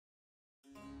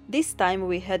This time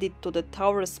we headed to the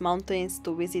Taurus mountains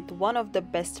to visit one of the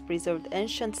best preserved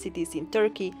ancient cities in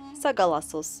Turkey,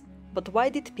 Sagalassos. But why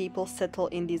did people settle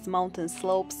in these mountain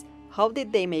slopes? How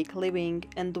did they make living?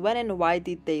 And when and why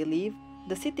did they leave?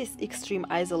 The city's extreme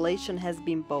isolation has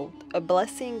been both a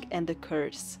blessing and a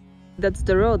curse. That's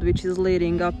the road which is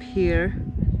leading up here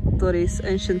to this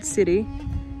ancient city.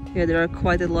 Yeah, there are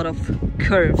quite a lot of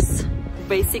curves.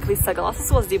 Basically, Sagalassos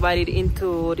was divided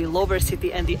into the lower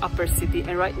city and the upper city,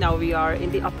 and right now we are in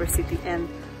the upper city, and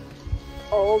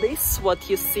all this, what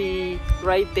you see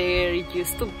right there, it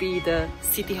used to be the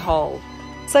city hall.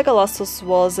 Sagalassos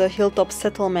was a hilltop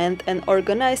settlement, and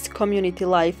organized community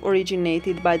life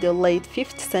originated by the late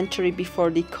 5th century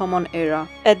before the Common Era.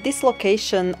 At this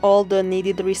location, all the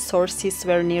needed resources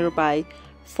were nearby: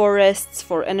 forests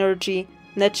for energy,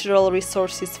 natural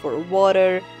resources for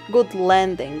water, good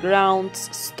land and grounds,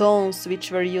 stones which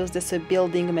were used as a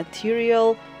building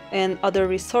material, and other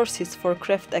resources for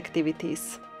craft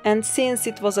activities. And since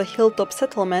it was a hilltop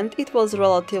settlement, it was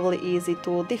relatively easy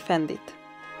to defend it.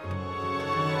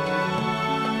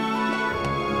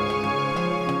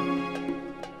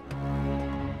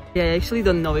 Yeah, I actually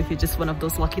don't know if it's just one of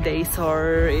those lucky days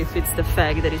or if it's the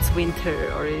fact that it's winter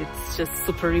or it's just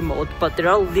super remote, but there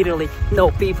are literally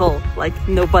no people, like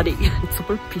nobody. It's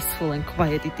super peaceful and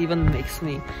quiet. It even makes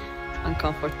me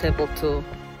uncomfortable to,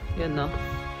 you know,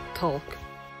 talk.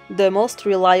 The most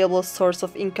reliable source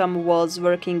of income was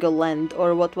working a land,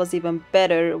 or what was even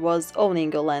better was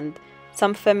owning a land.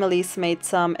 Some families made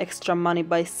some extra money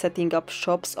by setting up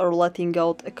shops or letting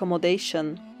out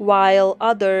accommodation, while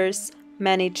others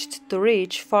managed to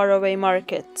reach faraway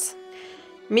markets.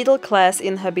 Middle-class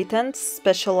inhabitants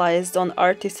specialized on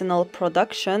artisanal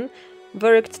production,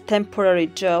 worked temporary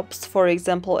jobs, for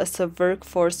example as a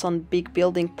workforce on big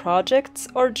building projects,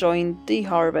 or joined the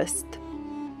harvest.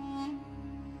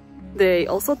 They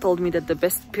also told me that the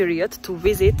best period to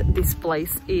visit this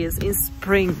place is in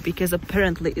spring, because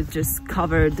apparently it's just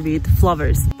covered with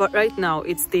flowers. But right now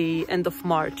it's the end of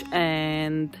March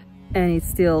and it's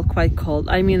still quite cold.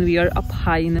 I mean, we are up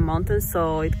high in the mountains,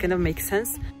 so it kind of makes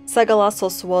sense.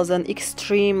 Sagalassos was an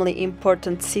extremely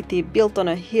important city built on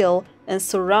a hill and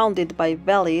surrounded by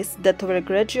valleys that were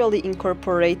gradually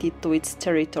incorporated to its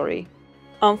territory.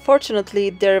 Unfortunately,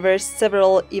 there were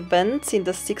several events in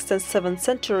the 6th and 7th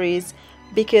centuries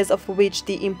because of which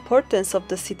the importance of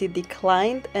the city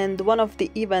declined, and one of the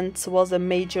events was a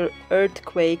major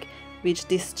earthquake which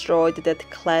destroyed that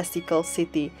classical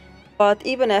city. But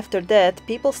even after that,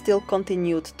 people still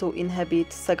continued to inhabit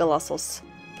Sagalassos.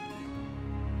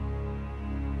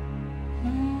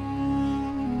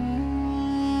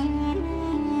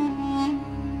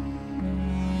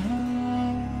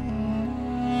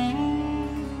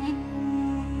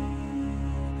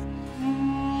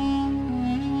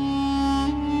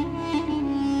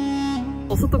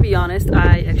 Also, to be honest,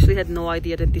 I actually had no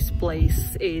idea that this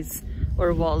place is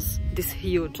or was this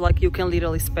huge. Like, you can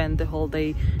literally spend the whole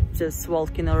day just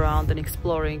walking around and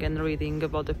exploring and reading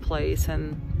about the place,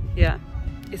 and yeah,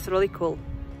 it's really cool.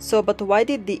 So, but why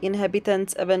did the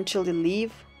inhabitants eventually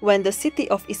leave? When the city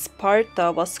of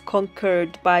Sparta was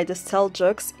conquered by the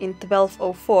Seljuks in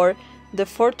 1204, the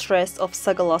fortress of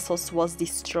Sagalassos was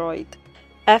destroyed.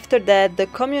 After that, the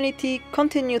community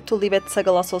continued to live at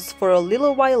Sagalassos for a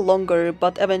little while longer,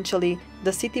 but eventually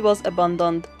the city was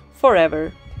abandoned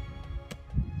forever.